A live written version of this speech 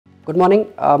Good morning.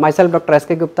 Myself Dr.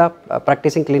 S.K. Gupta,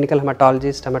 practicing clinical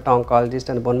hematologist, hemato-oncologist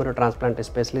and bone marrow transplant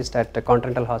specialist at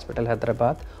Continental Hospital,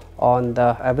 Hyderabad. On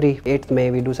every 8th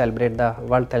May, we do celebrate the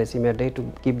World Thalassemia Day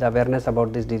to keep the awareness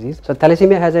about this disease. So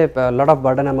thalassemia has a lot of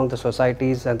burden among the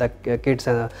societies and the kids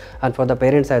and for the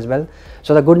parents as well.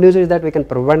 So the good news is that we can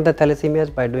prevent the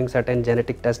thalassemias by doing certain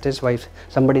genetic tests while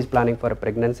somebody is planning for a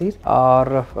pregnancy,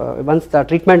 or once the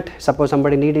treatment, suppose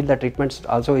somebody needed, the treatment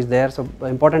also is there. So the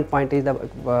important point is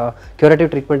the curative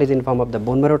treatment is in form of the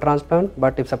bone marrow transplant.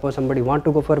 But if suppose somebody want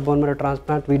to go for a bone marrow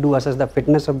transplant, we do assess the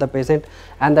fitness of the patient,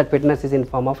 and that fitness is in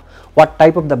form of what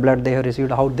type of the blood they have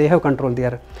received, how they have controlled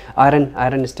their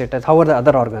iron status, how are the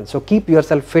other organs. So keep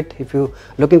yourself fit if you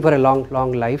looking for a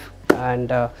long life, and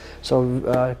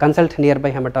consult nearby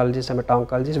hematologist,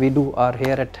 hemato-oncologist. We are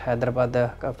here at Hyderabad,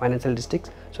 the financial districts.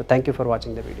 So thank you for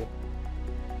watching the video.